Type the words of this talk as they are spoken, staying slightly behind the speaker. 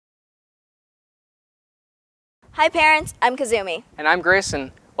Hi parents, I'm Kazumi. And I'm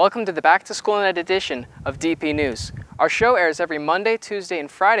Grayson. Welcome to the Back to School Night edition of DP News. Our show airs every Monday, Tuesday,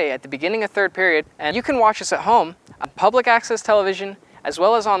 and Friday at the beginning of third period, and you can watch us at home on public access television as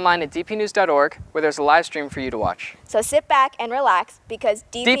well as online at dpnews.org, where there's a live stream for you to watch. So sit back and relax because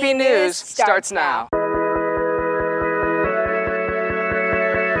DP News starts now.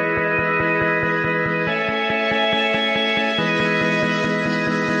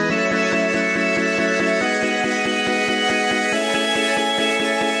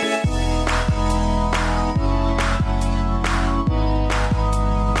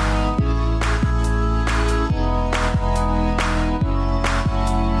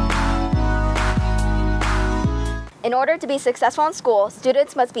 In order to be successful in school,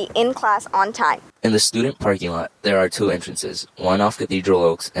 students must be in class on time. In the student parking lot, there are two entrances, one off Cathedral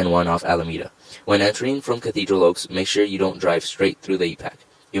Oaks and one off Alameda. When entering from Cathedral Oaks, make sure you don't drive straight through the EPAC.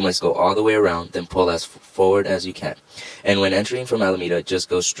 You must go all the way around, then pull as forward as you can. And when entering from Alameda, just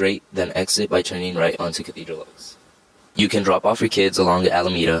go straight, then exit by turning right onto Cathedral Oaks. You can drop off your kids along the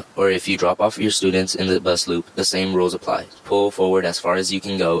Alameda, or if you drop off your students in the bus loop, the same rules apply. Pull forward as far as you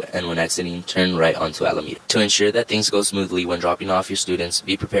can go, and when exiting, turn right onto Alameda. To ensure that things go smoothly when dropping off your students,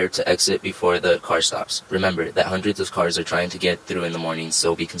 be prepared to exit before the car stops. Remember that hundreds of cars are trying to get through in the morning,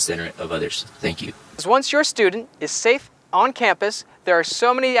 so be considerate of others. Thank you. Once your student is safe on campus, there are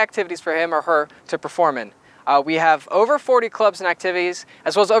so many activities for him or her to perform in. We have over 40 clubs and activities,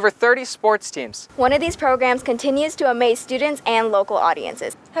 as well as over 30 sports teams. One of these programs continues to amaze students and local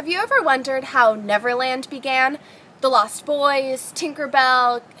audiences. Have you ever wondered how Neverland began? The Lost Boys,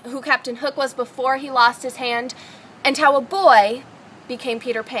 Tinkerbell, who Captain Hook was before he lost his hand, and how a boy became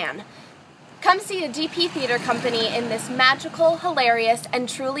Peter Pan. Come see a DP Theater Company in this magical, hilarious, and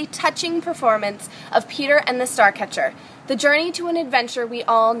truly touching performance of Peter and the Starcatcher, the journey to an adventure we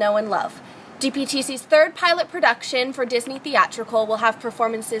all know and love. DPTC's third pilot production for Disney Theatrical will have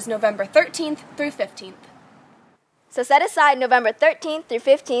performances November 13th through 15th. So set aside November 13th through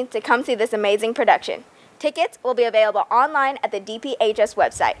 15th to come see this amazing production. Tickets will be available online at the DPHS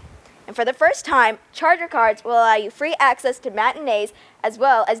website. And for the first time, Charger cards will allow you free access to matinees as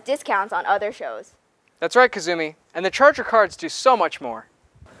well as discounts on other shows. That's right, Kazumi. And the Charger cards do so much more.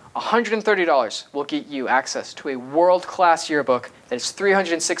 $130 will get you access to a world-class yearbook that is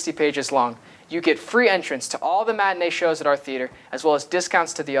 360 pages long. You get free entrance to all the matinee shows at our theater, as well as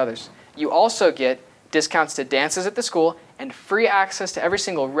discounts to the others. You also get discounts to dances at the school and free access to every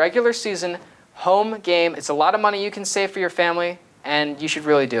single regular season home game. It's a lot of money you can save for your family, and you should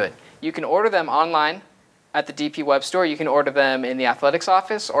really do it. You can order them online at the DP web store. You can order them in the athletics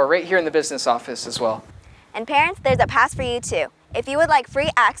office or right here in the business office as well. And parents, there's a pass for you too. If you would like free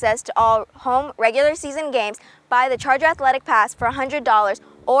access to all home regular season games, buy the Charger Athletic Pass for $100,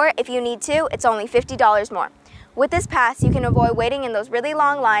 or if you need to, it's only $50 more. With this pass, you can avoid waiting in those really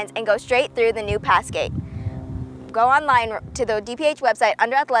long lines and go straight through the new pass gate. Go online to the DPH website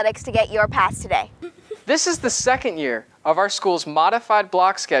under athletics to get your pass today. This is the second year of our school's modified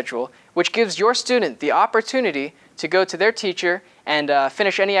block schedule, which gives your student the opportunity to go to their teacher and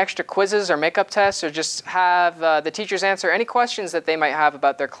finish any extra quizzes or makeup tests, or just have the teachers answer any questions that they might have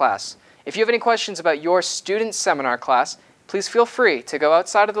about their class. If you have any questions about your student seminar class, please feel free to go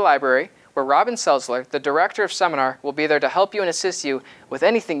outside of the library, where Robin Selzler, the director of seminar, will be there to help you and assist you with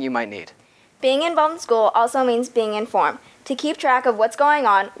anything you might need. Being involved in school also means being informed. To keep track of what's going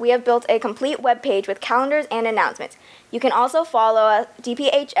on, we have built a complete web page with calendars and announcements. You can also follow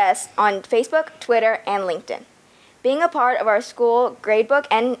DPHS on Facebook, Twitter, and LinkedIn. Being a part of our school gradebook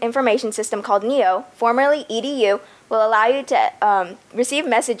and information system called NEO, formerly EDU, will allow you to receive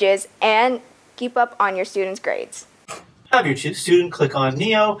messages and keep up on your students' grades. Have your student click on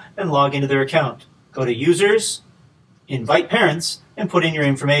NEO and log into their account. Go to Users, Invite Parents, and put in your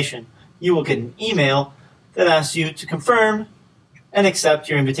information. You will get an email that asks you to confirm and accept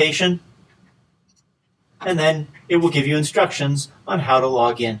your invitation, and then it will give you instructions on how to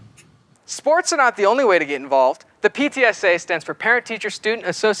log in. Sports are not the only way to get involved. The PTSA stands for Parent Teacher Student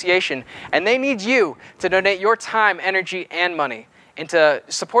Association, and they need you to donate your time, energy, and money into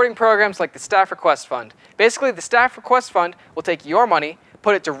supporting programs like the Staff Request Fund. Basically, the Staff Request Fund will take your money,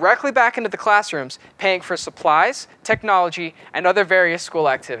 put it directly back into the classrooms, paying for supplies, technology, and other various school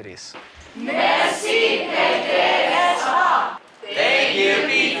activities. Merci, PTSA! Thank you,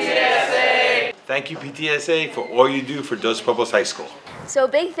 PTSA! Thank you, PTSA, for all you do for Dos Pueblos High School. So a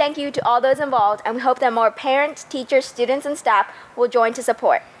big thank you to all those involved, and we hope that more parents, teachers, students, and staff will join to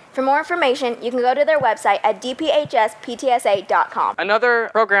support. For more information, you can go to their website at dphsptsa.com. Another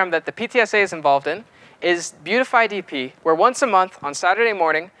program that the PTSA is involved in is Beautify DP, where once a month on Saturday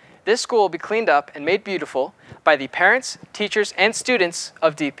morning, this school will be cleaned up and made beautiful by the parents, teachers, and students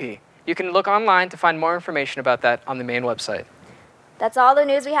of DP. You can look online to find more information about that on the main website. That's all the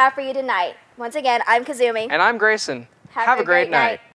news we have for you tonight. Once again, I'm Kazumi. And I'm Grayson. Have a great night.